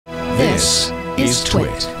This is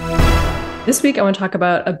TWiT. This week, I want to talk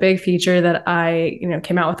about a big feature that I,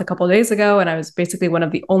 came out with a couple of days ago, and I was basically one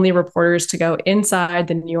of the only reporters to go inside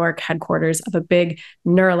the New York headquarters of a big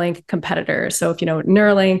Neuralink competitor. So, if you know,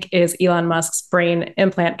 Neuralink is Elon Musk's brain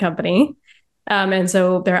implant company. And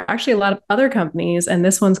so there are actually a lot of other companies, and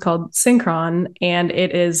this one's called Synchron, and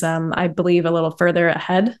it is, I believe, a little further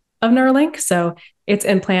ahead of Neuralink. So its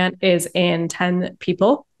implant is in 10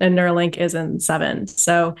 people, and Neuralink is in 7.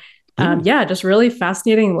 So just really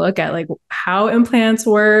fascinating look at like how implants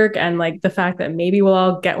work and like the fact that maybe we'll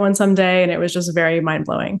all get one someday. And it was just very mind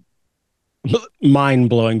blowing. Mind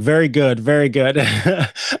blowing. Very good. Very good.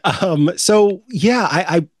 I'm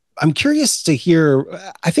curious to hear.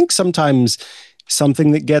 I think sometimes something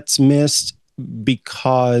that gets missed,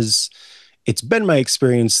 because it's been my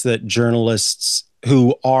experience that journalists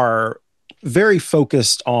who are very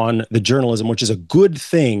focused on the journalism, which is a good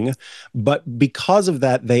thing, but because of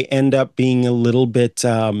that, they end up being a little bit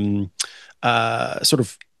sort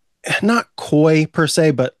of not coy per se,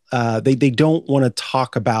 but they don't want to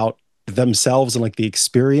talk about themselves and like the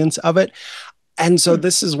experience of it. And so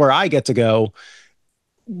this is where I get to go.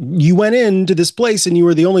 You went into this place and you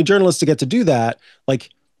were the only journalist to get to do that. Like,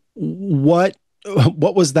 what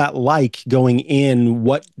was that like going in?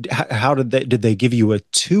 How did they give you a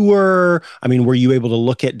tour? I mean, were you able to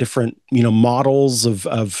look at different, models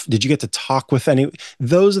of, did you get to talk with any?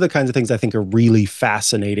 Those are the kinds of things I think are really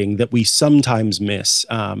fascinating that we sometimes miss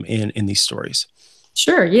in these stories.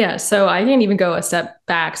 Sure. Yeah. So I didn't even go a step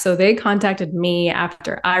back. So they contacted me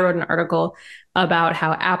after I wrote an article about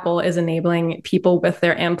how Apple is enabling people with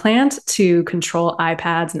their implant to control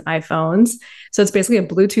iPads and iPhones. So it's basically a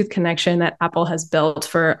Bluetooth connection that Apple has built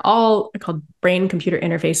for all called brain computer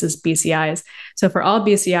interfaces, BCIs. So for all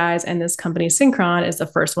BCIs, and this company Synchron is the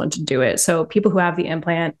first one to do it. So people who have the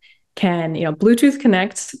implant can, Bluetooth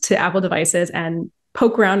connect to Apple devices and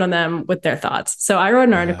poke around on them with their thoughts. So I wrote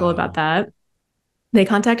an article about that. They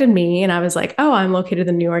contacted me and I was like, oh, I'm located in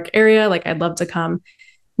the New York area. Like, I'd love to come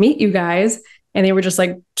meet you guys. And they were just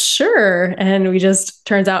like, sure. And we just,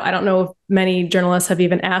 turns out, I don't know if many journalists have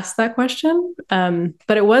even asked that question.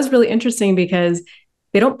 But it was really interesting because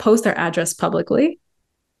they don't post their address publicly.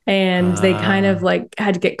 And they kind of like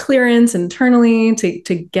had to get clearance internally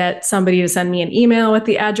to get somebody to send me an email with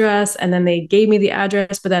the address. And then they gave me the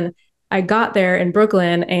address. But then I got there in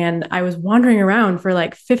Brooklyn and I was wandering around for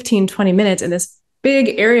like 15, 20 minutes in this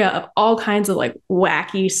big area of all kinds of like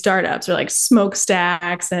wacky startups or like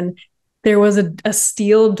smokestacks. And there was a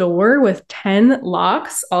steel door with 10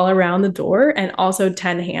 locks all around the door and also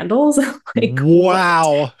 10 handles. Like,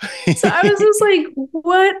 wow. So I was just like,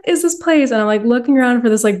 what is this place? And I'm like looking around for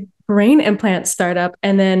this like brain implant startup.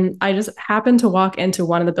 And then I just happened to walk into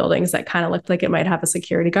one of the buildings that kind of looked like it might have a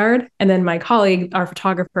security guard. And then my colleague, our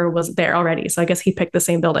photographer, was there already. So I guess he picked the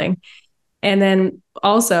same building. And then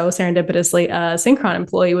also serendipitously, a Synchron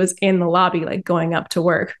employee was in the lobby, like going up to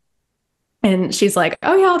work. And she's like,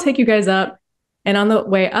 oh yeah, I'll take you guys up. And on the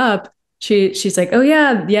way up, she's like, oh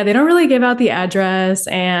yeah, they don't really give out the address.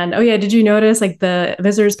 And oh yeah, did you notice like the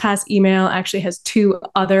visitors pass email actually has 2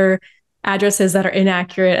 other addresses that are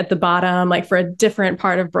inaccurate at the bottom, like for a different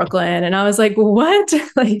part of Brooklyn. And I was like, what?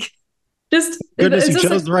 Like, just goodness, you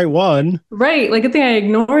chose the right one. Right. Like, I think I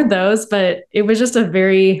ignored those, but it was just a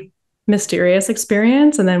very mysterious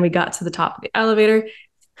experience. And then we got to the top of the elevator.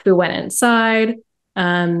 We went inside.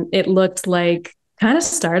 It looked like kind of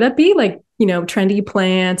startup-y, like, trendy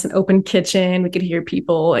plants, an open kitchen. We could hear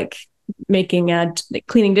people like making like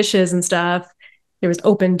cleaning dishes and stuff. There was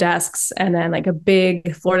open desks and then like a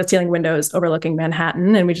big floor-to-ceiling windows overlooking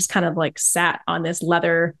Manhattan. And we just kind of like sat on this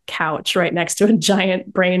leather couch right next to a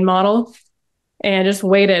giant brain model and just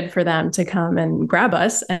waited for them to come and grab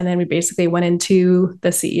us. And then we basically went into the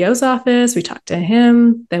CEO's office. We talked to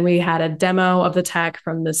him. Then we had a demo of the tech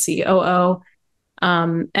from the COO.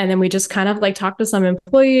 And then we just kind of like talked to some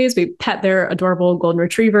employees. We pet their adorable golden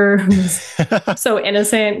retriever, who's so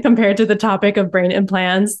innocent compared to the topic of brain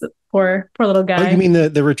implants. The poor little guy. Oh, you mean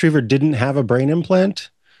the retriever didn't have a brain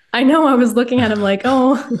implant? I know. I was looking at him like,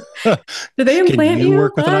 oh, did they implant Can you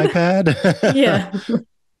work with an iPad? Yeah.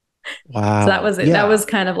 Wow. So that was it. Yeah. That was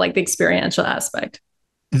kind of like the experiential aspect.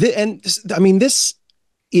 I mean, this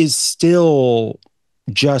is still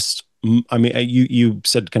just, I mean, you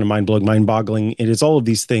said kind of mind-blowing, mind-boggling. It is all of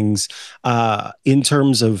these things in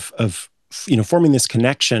terms of forming this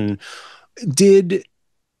connection. Did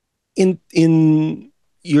in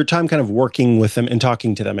your time kind of working with them and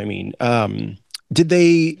talking to them, I mean, did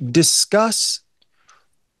they discuss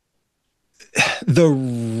the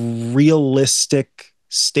realistic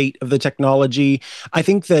state of the technology. I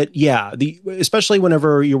think that, yeah, especially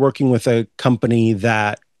whenever you're working with a company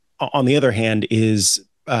that, on the other hand, is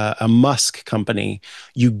a Musk company,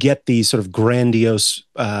 you get these sort of grandiose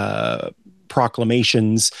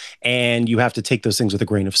proclamations, and you have to take those things with a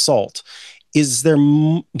grain of salt. Did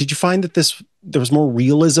you find that there was more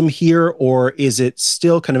realism here, or is it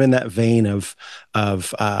still kind of in that vein of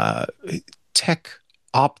tech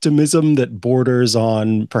optimism that borders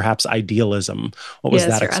on perhaps idealism? What was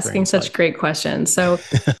Yes, that you're asking experience such like? great questions. So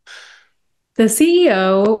the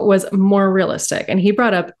CEO was more realistic, and he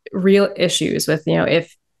brought up real issues with,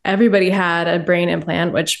 if everybody had a brain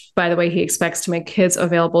implant, which, by the way, he expects to make kids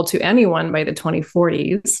available to anyone by the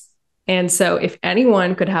 2040s. And so if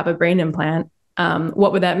anyone could have a brain implant,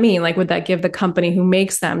 what would that mean? Like, would that give the company who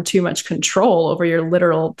makes them too much control over your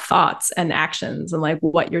literal thoughts and actions and like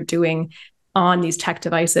what you're doing on these tech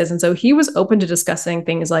devices? And so he was open to discussing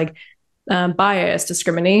things like bias,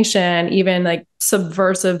 discrimination, even like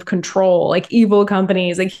subversive control, like evil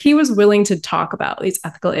companies. Like, he was willing to talk about these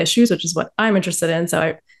ethical issues, which is what I'm interested in.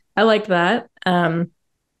 So I liked that.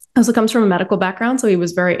 Also comes from a medical background, so he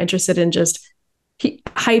was very interested in just he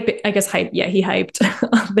hyped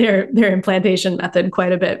their implantation method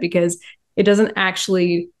quite a bit, because it doesn't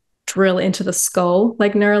actually drill into the skull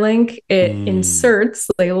like Neuralink. It Mm. inserts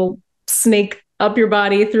like a little snake up your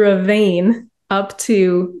body through a vein up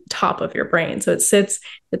to top of your brain. So it sits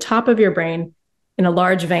the top of your brain in a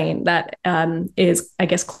large vein that is, I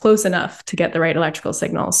guess, close enough to get the right electrical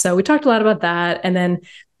signals. So we talked a lot about that. And then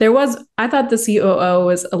I thought the COO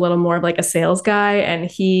was a little more of like a sales guy, and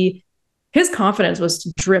his confidence was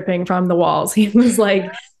dripping from the walls. He was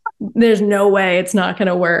like, there's no way it's not going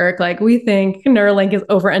to work. Like, we think Neuralink is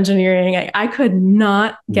over engineering. I could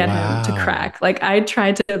not get him to Wow. crack. Like, I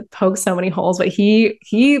tried to poke so many holes, but he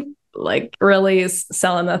like really is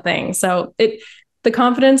selling the thing. So the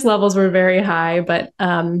confidence levels were very high, but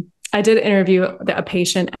I did interview a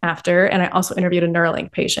patient after, and I also interviewed a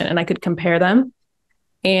Neuralink patient, and I could compare them.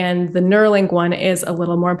 And the Neuralink one is a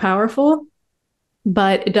little more powerful,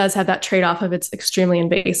 but it does have that trade-off of it's extremely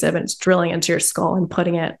invasive and it's drilling into your skull and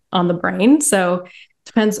putting it on the brain. So it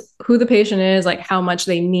depends who the patient is, like how much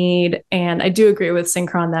they need. And I do agree with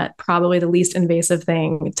Synchron that probably the least invasive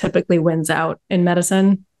thing typically wins out in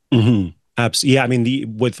medicine. Mm-hmm. Absolutely. Yeah. I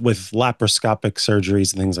mean, with laparoscopic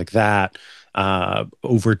surgeries and things like that,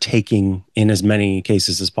 overtaking in as many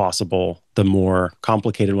cases as possible the more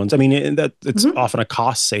complicated ones. I mean, it's Mm-hmm. often a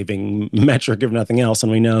cost saving metric, if nothing else.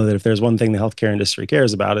 And we know that if there's one thing the healthcare industry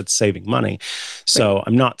cares about, it's saving money. Right. So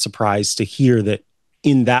I'm not surprised to hear that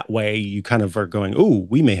in that way, you kind of are going, oh,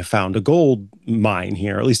 we may have found a gold mine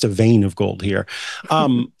here, or at least a vein of gold here. A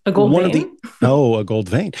gold One of the vein. Oh, a gold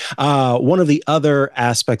vein. One of the other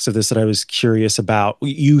aspects of this that I was curious about,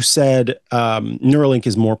 you said Neuralink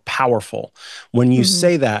is more powerful. When you Mm-hmm.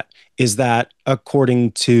 say that, is that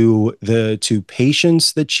according to the two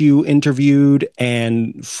patients that you interviewed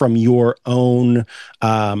and from your own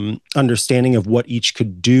understanding of what each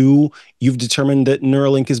could do, you've determined that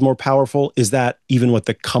Neuralink is more powerful? Is that even what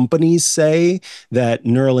the companies say, that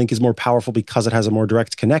Neuralink is more powerful because it has a more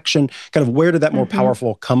direct connection? Kind of where did that more Mm-hmm.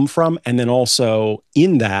 powerful come from? And then also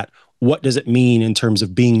in that, what does it mean in terms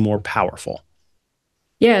of being more powerful?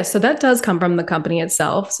 Yeah, so that does come from the company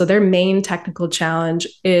itself. So their main technical challenge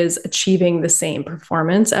is achieving the same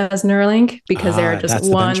performance as Neuralink, because they're Ah, just that's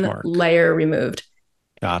the one benchmark. layer removed,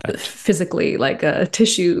 Got it. physically, like a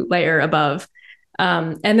tissue layer above.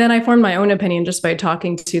 And then I formed my own opinion just by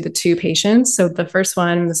talking to the two patients. So the first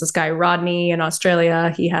one, this is guy Rodney in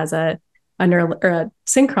Australia. He has a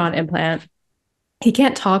Synchron implant. He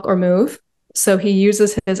can't talk or move, so he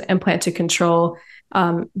uses his implant to control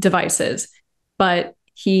devices, but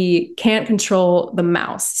he can't control the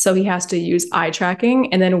mouse. So he has to use eye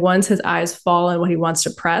tracking. And then once his eyes fall on what he wants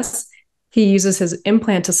to press, he uses his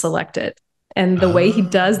implant to select it. And the way he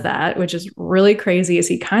does Oh, that, which is really crazy,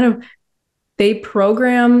 is they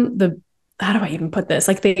program how do I even put this?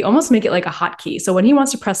 Like, they almost make it like a hotkey. So when he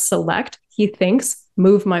wants to press select, he thinks,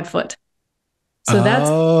 move my foot. So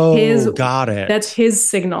his oh, got that's it. his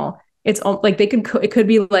signal. It's like it could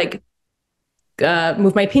be like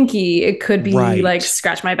move my pinky. It could be like Right.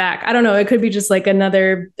 scratch my back. I don't know. It could be just like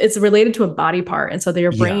it's related to a body part. And so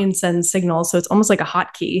your Yeah. brain sends signals. So it's almost like a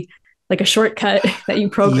hotkey, like a shortcut that you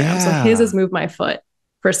program. So his is Yeah. move my foot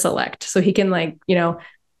for select. So he can like,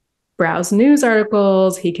 browse news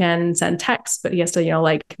articles. He can send text, but he has to,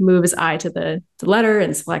 like move his eye to the letter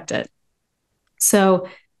and select it. So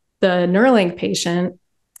the Neuralink patient,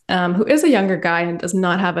 who is a younger guy and does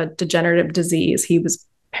not have a degenerative disease, he was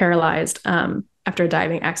paralyzed after a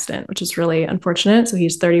diving accident, which is really unfortunate. So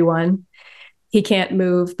he's 31. He can't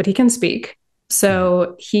move, but he can speak.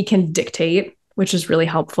 So he can dictate, which is really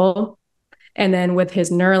helpful. And then with his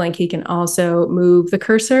Neuralink, he can also move the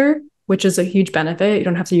cursor, which is a huge benefit. You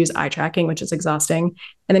don't have to use eye tracking, which is exhausting.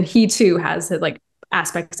 And then he too has like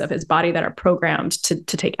aspects of his body that are programmed to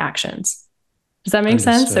take actions. Does that make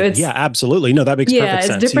sense? So Understood. Yeah, absolutely. No, that makes perfect it's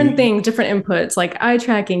sense. different things, different inputs like eye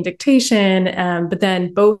tracking, dictation. But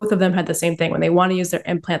then both of them had the same thing. When they want to use their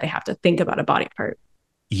implant, they have to think about a body part.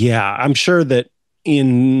 Yeah, I'm sure that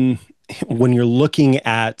when you're looking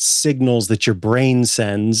at signals that your brain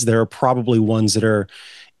sends, there are probably ones that are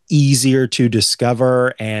easier to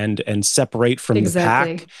discover and separate from the pack.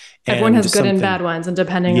 Exactly. Everyone has good and something, bad ones, and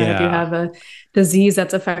depending on if you yeah, have a disease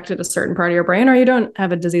that's affected a certain part of your brain or you don't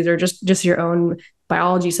have a disease or just your own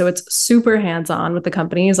biology. So it's super hands-on with the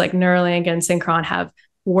companies like Neuralink and Synchron have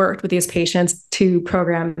worked with these patients to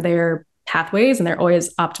program their pathways, and they're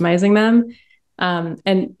always optimizing them.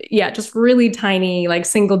 And yeah, just really tiny, like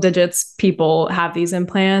single digits people have these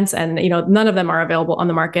implants, and none of them are available on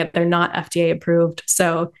the market. They're not FDA approved.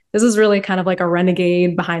 So this is really kind of like a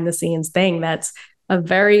renegade behind the scenes thing that's a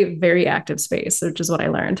very, very active space, which is what I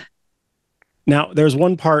learned. Now, there's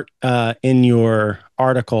one part in your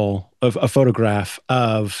article of a photograph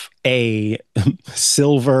of a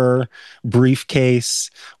silver briefcase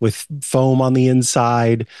with foam on the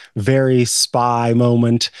inside, very spy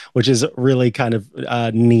moment, which is really kind of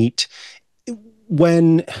neat.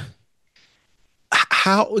 When,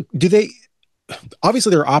 how do they,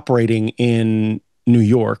 obviously they're operating in New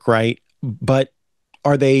York, right? But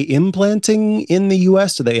are they implanting in the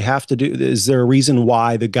US? Do they have to do, is there a reason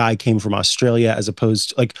why the guy came from Australia as opposed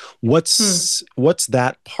to like what's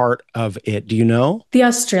that part of it? Do you know? The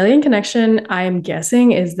Australian connection, I'm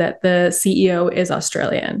guessing, is that the CEO is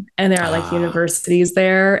Australian and there are like Ah, universities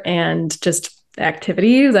there and just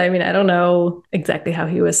activities. I mean, I don't know exactly how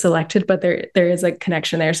he was selected, but there is a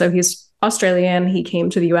connection there. So he's Australian. He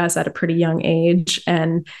came to the US at a pretty young age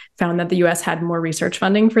and found that the US had more research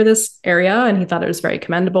funding for this area, and he thought it was very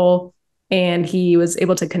commendable. And he was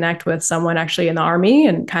able to connect with someone actually in the army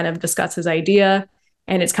and kind of discuss his idea,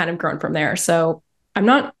 and it's kind of grown from there. So I'm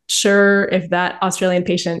not sure if that Australian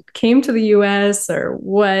patient came to the US or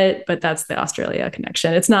what, but that's the Australia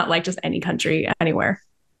connection. It's not like just any country anywhere.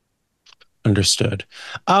 understood.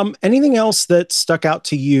 Anything else that stuck out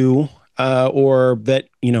to you, or that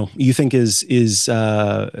you think is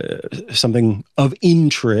something of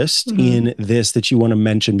interest Mm-hmm. in this that you want to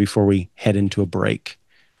mention before we head into a break?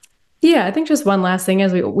 Yeah, I think just one last thing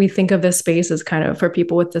is we think of this space as kind of for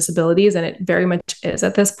people with disabilities, and it very much is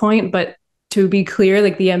at this point. But to be clear,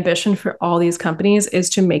 like the ambition for all these companies is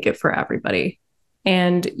to make it for everybody.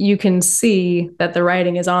 And you can see that the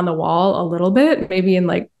writing is on the wall a little bit, maybe in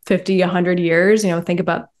like 50, 100 years. Think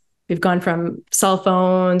about we've gone from cell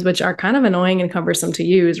phones, which are kind of annoying and cumbersome to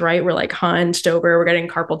use, right? We're like hunched over, we're getting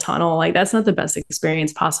carpal tunnel. Like that's not the best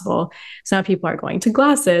experience possible. So now people are going to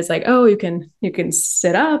glasses, like, oh, you can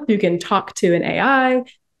sit up, you can talk to an AI.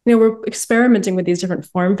 We're experimenting with these different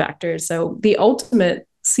form factors. So the ultimate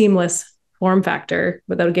seamless form factor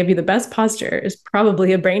that'll give you the best posture is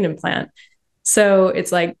probably a brain implant. So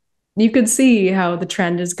it's like you could see how the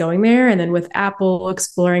trend is going there. And then with Apple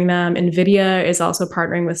exploring them, NVIDIA is also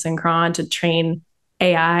partnering with Synchron to train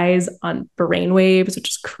AIs on brain waves, which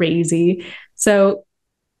is crazy. So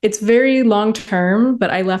it's very long term,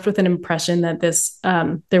 but I left with an impression that this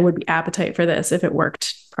there would be appetite for this if it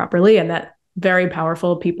worked properly, and that very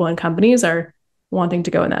powerful people and companies are wanting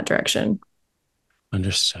to go in that direction.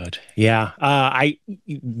 Understood. Yeah.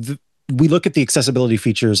 We look at the accessibility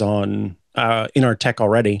features on in our tech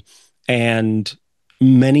already, and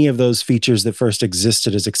many of those features that first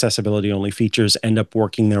existed as accessibility only features end up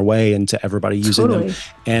working their way into everybody using them. Totally.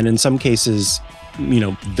 And in some cases,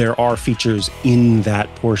 there are features in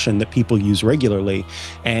that portion that people use regularly.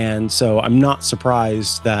 And so I'm not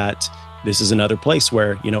surprised that this is another place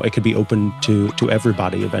where it could be open to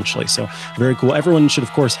everybody eventually. So very cool. Everyone should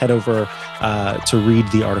of course head over to read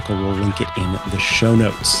the article. We'll link it in the show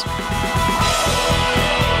notes.